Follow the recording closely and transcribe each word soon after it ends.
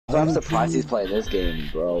I'm surprised he's playing this game,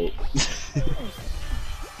 bro.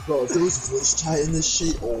 Bro, if there was voice chat in this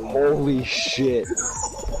shit, oh holy shit.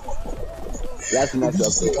 That's messed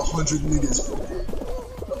up. Like 100 niggas, bro.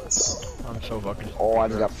 I'm so fucking. Oh, I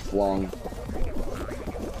just got flung.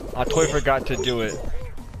 I totally forgot to do it.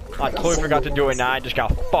 I totally forgot to do it. Now I just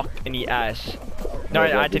got fucked in the ass. No,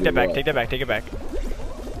 I take that back. Take that back. Take it back.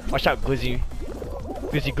 Watch out, Glizzy.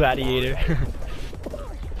 Glizzy Gladiator.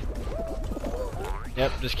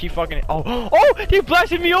 Yep, just keep fucking. Oh, oh! They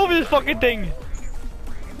blasted me over this fucking thing.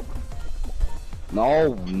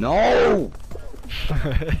 No, no!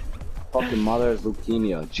 Fucking mother is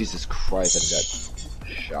leukemia. Jesus Christ, I just got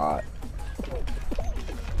shot.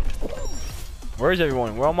 Where is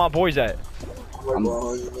everyone? Where all my boys at? I'm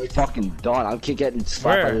fucking done. I'm getting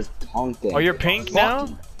slapped by this tongue thing. Oh, you're pink now?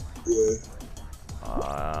 Yeah.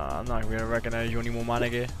 I'm not gonna recognize you anymore, my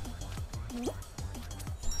nigga.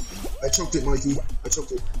 I choked it, Mikey. I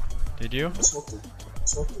choked it. Did you? I smoked it. I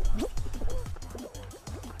smoked it.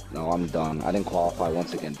 No, I'm done. I didn't qualify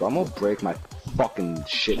once again, bro. I'm gonna break my fucking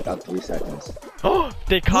shit about 3 seconds. Oh,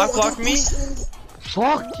 they cockblocked me?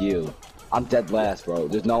 Fuck you. I'm dead last, bro.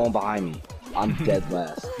 There's no one behind me. I'm dead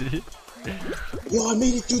last. Yo, I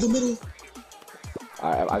made it through the middle.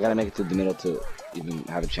 I gotta make it to the middle to even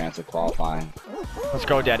have a chance of qualifying. Let's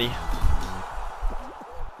go, daddy.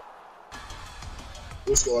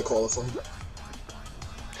 Let's go, I qualify.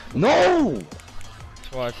 No!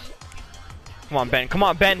 What? Come on, Ben. Come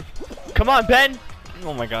on, Ben. Come on, Ben.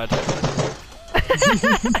 Oh my god. Shut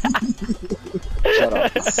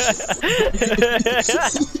up.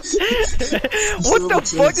 What the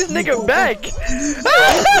fuck? This nigga back.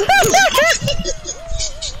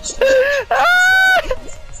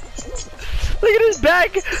 Look at his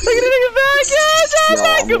back. Look at the nigga back. Yes,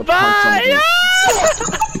 yes, goodbye. Yeah.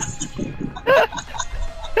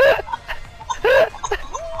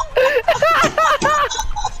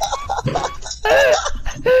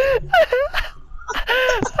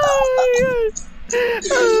 Oh my god.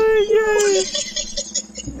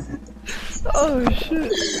 Oh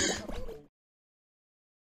shit.